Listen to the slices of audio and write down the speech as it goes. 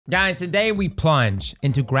Guys, today we plunge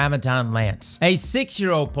into Graviton Lance, a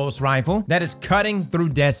 6-year-old pulse rifle that is cutting through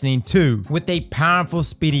Destiny 2 with a powerful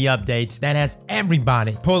speedy update that has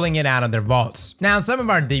everybody pulling it out of their vaults. Now, some of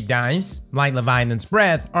our deep dives, like Leviathan's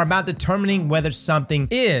Breath, are about determining whether something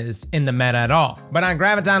is in the meta at all. But on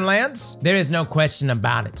Graviton Lance, there is no question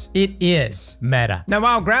about it. It is meta. Now,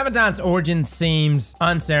 while Graviton's origin seems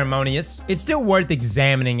unceremonious, it's still worth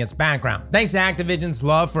examining its background. Thanks to Activision's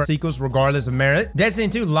love for sequels regardless of merit, Destiny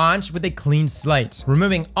 2 launched with a clean slate,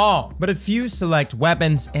 removing all but a few select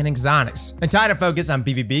weapons and exotics. A tighter focus on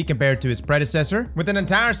PvP compared to its predecessor, with an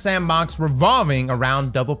entire sandbox revolving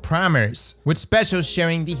around double primaries, with specials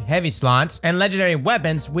sharing the heavy slots and legendary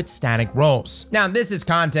weapons with static rolls. Now, this is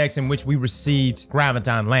context in which we received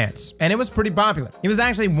Graviton Lance, and it was pretty popular. It was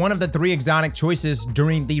actually one of the 3 exotic choices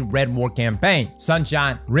during the Red War campaign: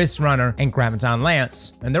 Sunshot, Wrist Runner, and Graviton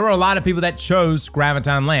Lance. And there were a lot of people that chose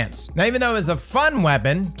Graviton Lance. Now, even though it was a fun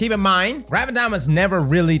weapon, keep in mind, Graviton was never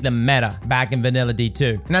really the meta back in Vanilla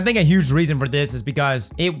D2. And I think a huge reason for this is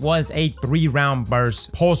because it was a 3-round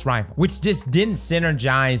burst pulse rifle, which just didn't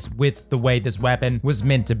synergize with the way this weapon was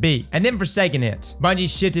meant to be. And then for second hit, Bungie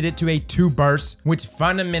shifted it to a 2 burst, which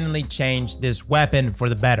fundamentally changed this weapon for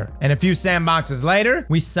the better. And a few sandboxes later,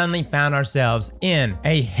 we suddenly found ourselves in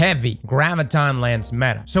a heavy Graviton Lance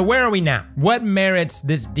meta. So where are we now? What merits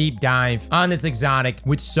this deep dive on this exotic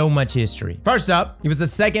with so much history? First up, it was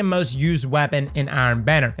the second most used weapon in Iron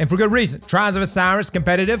Banner, and for good reason. Trials of Osiris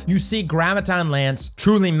competitive, you see Graviton Lance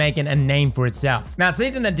truly making a name for itself. Now,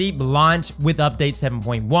 Season of the Deep launched with update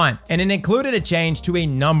 7.1, and it included a change to a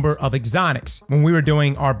number of exotics. When we were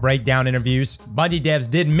doing our breakdown interviews, Bungie devs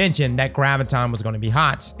did mention that Graviton was going to be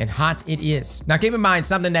hot, and hot it is. Now, keep in mind,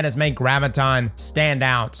 something that has made Graviton stand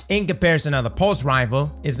out in comparison to the pulse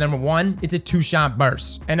rifle is, number 1, it's a 2-shot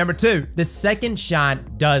burst, and number 2, the second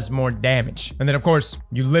shot does more damage. And then, of course,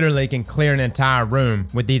 you literally can clear an entire room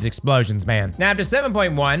with these explosions, man. Now, after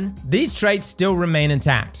 7.1, these traits still remain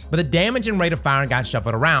intact, but the damage and rate of fire got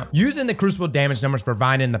shuffled around. Using the Crucible damage numbers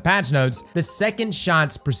provided in the patch notes, the second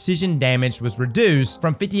shot's precision damage was reduced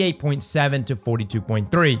from 58.7 to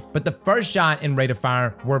 42.3, but the first shot and rate of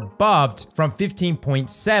fire were buffed from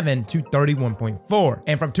 15.7 to 31.4,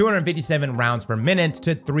 and from 257 rounds per minute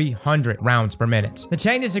to 300 rounds per minute. The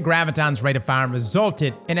changes to Graviton's rate of fire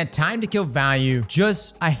resulted in a time to kill value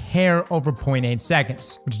just a hair over 0.8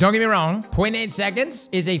 seconds, which, don't get me wrong, 0.8 seconds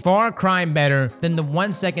is a far cry better than the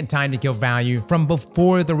 1 second time to kill value from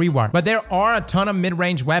before the rework. But there are a ton of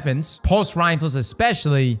mid-range weapons, pulse rifles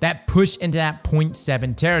especially, that push into that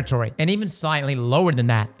 0.7 territory, and even slightly lower than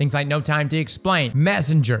that. Things like No Time to Explain,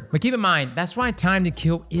 Messenger. But keep in mind, that's why time to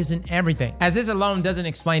kill isn't everything, as this alone doesn't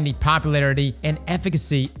explain the popularity and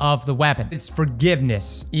efficacy of the weapon. Its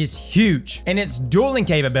forgiveness is huge, and its dueling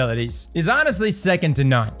capabilities is honestly second to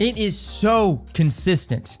none. It is so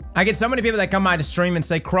consistent. I get so many people that come by the stream and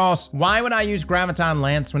say, Cross, why would I use Graviton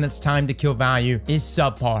Lance when its time to kill value is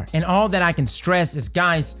subpar? And all that I can stress is,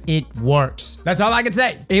 guys, it works. That's all I can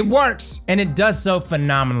say. It works, and it does so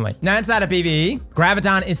phenomenally. Now, inside of PvE,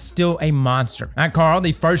 Graviton is still a monster. At Carl,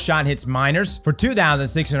 the first shot hits minors for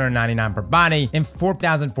 2,699 per body and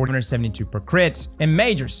 4,472 per crit, and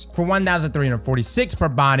majors for 1,346 per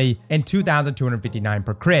body and 2,259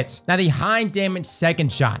 per crit. Now, the high damage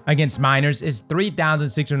second shot against minors is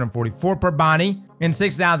 3,644 per body and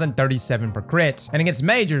 6,037 per crit. And against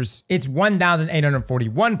majors, it's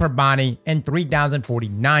 1,841 per body and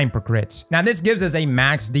 3,049 per crit. Now, this gives us a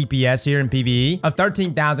max DPS here in PvE of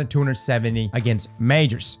 13,270 against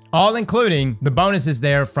majors, all including the bonuses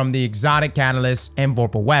there from the exotic catalyst and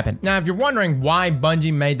Vorpal weapon. Now, if you're wondering why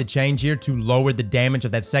Bungie made the change here to lower the damage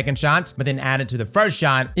of that second shot, but then add it to the first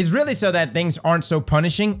shot, is really so that things aren't so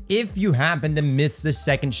punishing if you happen to miss the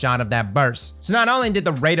second shot of that burst. So not only did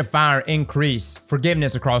the rate of fire increase,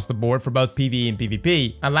 forgiveness across the board for both PvE and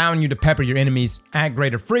PvP, allowing you to pepper your enemies at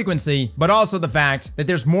greater frequency, but also the fact that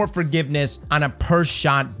there's more forgiveness on a per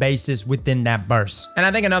shot basis within that burst. And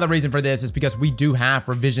I think another reason for this is because we do have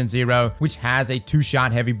Revision 0, which has a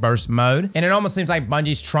 2-shot heavy burst mode, and it almost seems like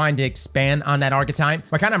Bungie's trying to expand on that archetype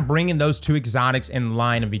by kind of bringing those 2 exotics in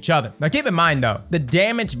line of each other. Now, keep in mind though, the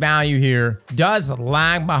damage value here does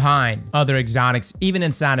lag behind other exotics even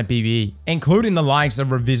inside of PvE, including the likes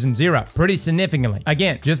of Revision 0, pretty significant significantly.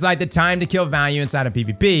 Again, just like the time to kill value inside of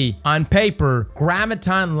PvP, on paper,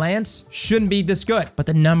 Graviton Lance shouldn't be this good, but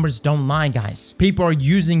the numbers don't lie, guys. People are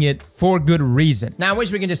using it for good reason. Now, I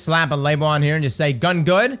wish we could just slap a label on here and just say gun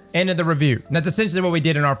good, end of the review. That's essentially what we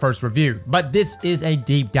did in our first review, but this is a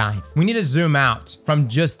deep dive. We need to zoom out from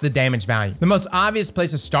just the damage value. The most obvious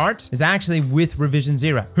place to start is actually with Revision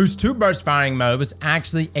 0, whose 2 burst firing mode was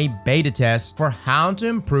actually a beta test for how to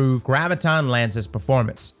improve Graviton Lance's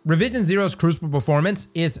performance. Revision 0's Crucible performance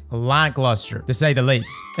is lackluster, to say the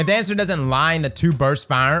least. If the answer doesn't lie in the 2 burst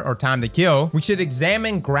fire or time to kill, we should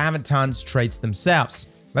examine Graviton's traits themselves.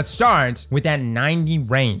 Let's start with that 90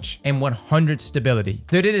 range and 100 stability.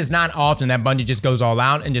 Dude, it is not often that Bungie just goes all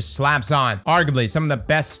out and just slaps on arguably some of the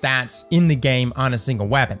best stats in the game on a single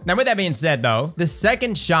weapon. Now, with that being said though, the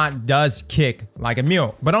second shot does kick like a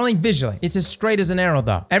mule, but only visually. It's as straight as an arrow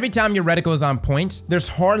though. Every time your reticle is on point, there's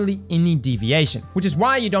hardly any deviation, which is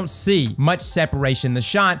why you don't see much separation in the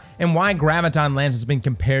shot and why Graviton Lance has been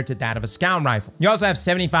compared to that of a scout rifle. You also have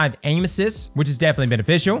 75 aim assists, which is definitely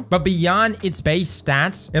beneficial, but beyond its base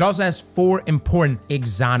stats, it also has 4 important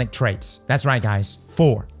exotic traits. That's right, guys,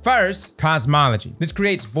 4. First, cosmology. This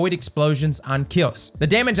creates void explosions on kills. The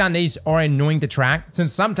damage on these are annoying to track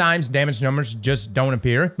since sometimes damage numbers just don't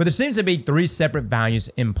appear, but there seems to be 3 separate values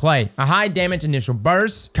in play. A high damage initial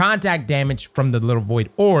burst, contact damage from the little void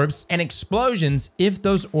orbs, and explosions if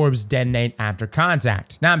those orbs detonate after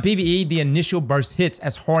contact. Now in PvE, the initial burst hits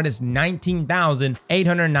as hard as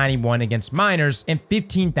 19,891 against minors and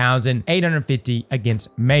 15,850 against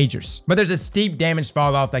majors. But there's a steep damage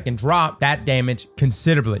fall off that can drop that damage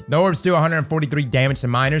considerably. The orbs do 143 damage to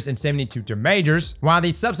minors and 72 to majors, while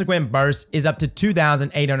the subsequent burst is up to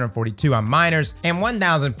 2,842 on minors and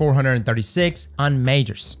 1,436 on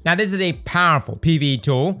majors. Now, this is a powerful PvE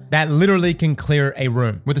tool that literally can clear a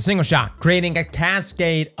room with a single shot, creating a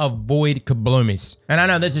cascade of void kabloomies. And I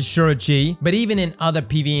know this is sure a chi, but even in other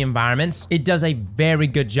PvE environments, it does a very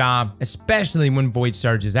good job, especially when Void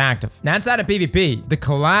Surge is active. Now, outside of PvP, the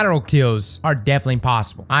collateral kills are definitely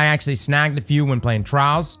possible. I actually snagged a few when playing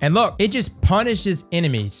Trials, and look, it just punishes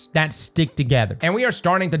enemies that stick together. And we are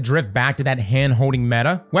starting to drift back to that hand-holding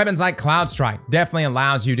meta. Weapons like Cloud Strike definitely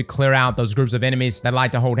allows you to clear out those groups of enemies that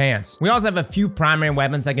like to hold hands. We also have a few primary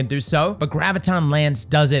weapons that can do so, but Graviton Lance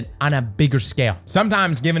does it on a bigger scale,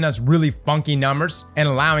 sometimes giving us really funky numbers and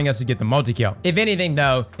allowing us to get the multi-kill. If anything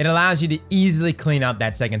though, it allows you to easily clean up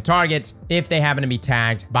that second target if they happen to be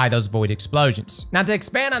tagged by those void explosions. Now, to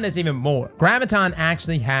expand on this even more, Graviton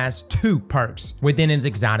actually has 2 perks within its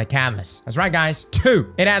exotic catalyst. That's right, guys,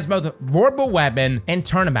 2. It has both Vorpal Weapon and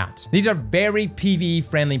Turnabout. These are very PvE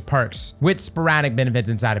friendly perks with sporadic benefits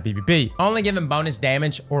inside of PvP, only giving bonus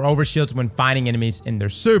damage or overshields when fighting enemies in their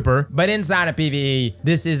super, but inside of PvE,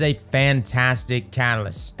 this is a fantastic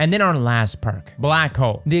catalyst. And then our last perk, Black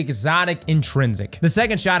Hole, the exotic intrinsic. The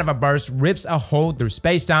second shot of a burst rips a hole through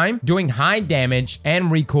space-time, doing high damage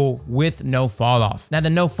and recoil with no fall off. Now, the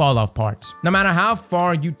no fall off part, no matter how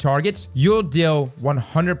far you target, you'll deal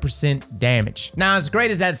 100% damage. Now, as great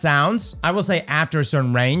as that sounds, I will say after a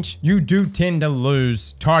certain range, you do tend to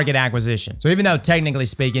lose target acquisition. So even though technically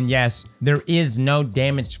speaking, yes, there is no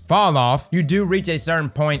damage fall off, you do reach a certain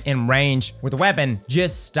point in range with the weapon,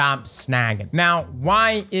 just stop snagging. Now,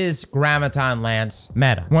 why is Graviton Lance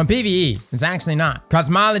meta? Well, in PvE, it's actually not.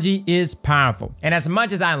 Cosmology is powerful. And as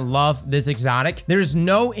much as I love this exotic, there's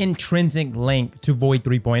no intrinsic link to Void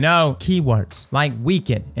 3.0 keywords like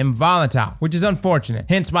weaken and volatile, which is unfortunate.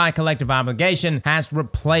 Hence why Collective Obligation has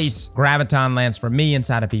replaced Graviton Lance for me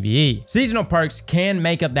inside of PvE. Seasonal perks can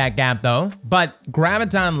make up that gap though, but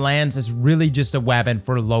Graviton Lance is really just a weapon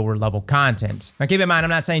for lower level content. Now keep in mind, I'm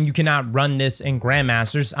not saying you cannot run this in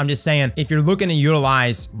Grandmasters. I'm just saying if you're looking to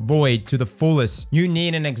utilize Void to the fullest, you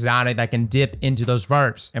need an exotic that can dip into those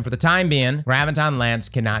verbs. And for the time being, Graviton Lance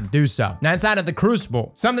cannot do so. Now inside of the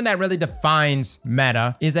Crucible, something that really defines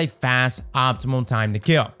meta is a fast, optimal time to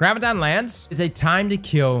kill. Graviton Lance is a time to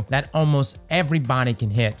kill that almost everybody can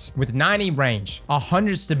hit with 90 range,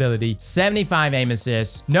 100 stability, 75 aim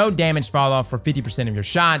assists, no damage fall off for 50% of your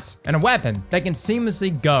shots, and a weapon that can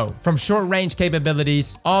seamlessly go from short range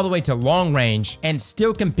capabilities all the way to long range and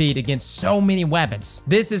still compete against so many weapons.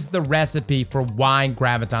 This is the recipe for why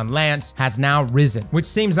Graviton Lance has now risen, which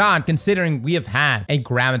seems odd considering we have had a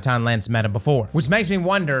Graviton Lance meta before, which makes me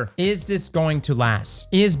wonder, is this going going to last?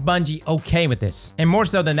 Is Bungie okay with this? And more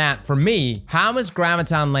so than that, for me, how is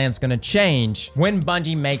Graviton Lance gonna change when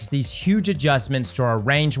Bungie makes these huge adjustments to our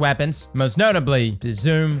range weapons, most notably to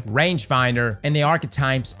zoom, rangefinder, and the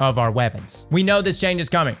archetypes of our weapons? We know this change is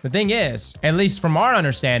coming. The thing is, at least from our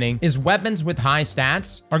understanding, is weapons with high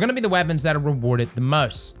stats are gonna be the weapons that are rewarded the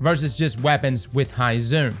most versus just weapons with high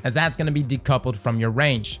zoom, as that's gonna be decoupled from your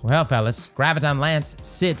range. Well, fellas, Graviton Lance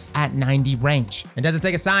sits at 90 range. It doesn't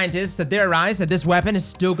take a scientist to theorize that this weapon is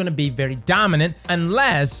still gonna be very dominant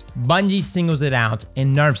unless Bungie singles it out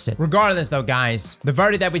and nerfs it. Regardless though, guys, the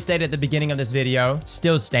verdict that we stated at the beginning of this video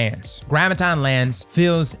still stands. Graviton Lance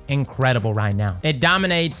feels incredible right now. It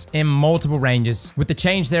dominates in multiple ranges. With the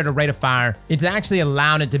change there to rate of fire, it's actually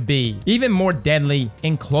allowed it to be even more deadly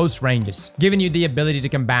in close ranges, giving you the ability to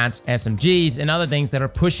combat SMGs and other things that are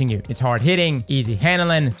pushing you. It's hard hitting, easy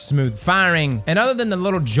handling, smooth firing, and other than the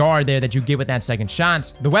little jar there that you get with that second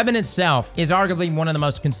shot, the weapon itself is arguably one of the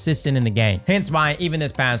most consistent in the game. Hence why even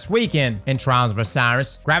this past weekend in Trials of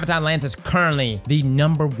Osiris, Graviton Lance is currently the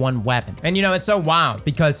 #1 weapon. And you know, it's so wild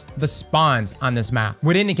because the spawns on this map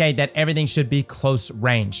would indicate that everything should be close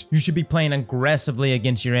range. You should be playing aggressively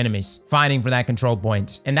against your enemies, fighting for that control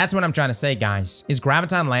point. And that's what I'm trying to say, guys, is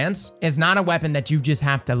Graviton Lance is not a weapon that you just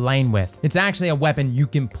have to lane with. It's actually a weapon you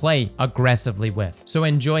can play aggressively with. So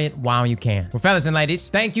enjoy it while you can. Well, fellas and ladies,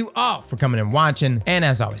 thank you all for coming and watching. And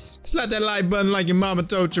as always, slap that like button like your mama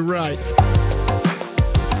told you right.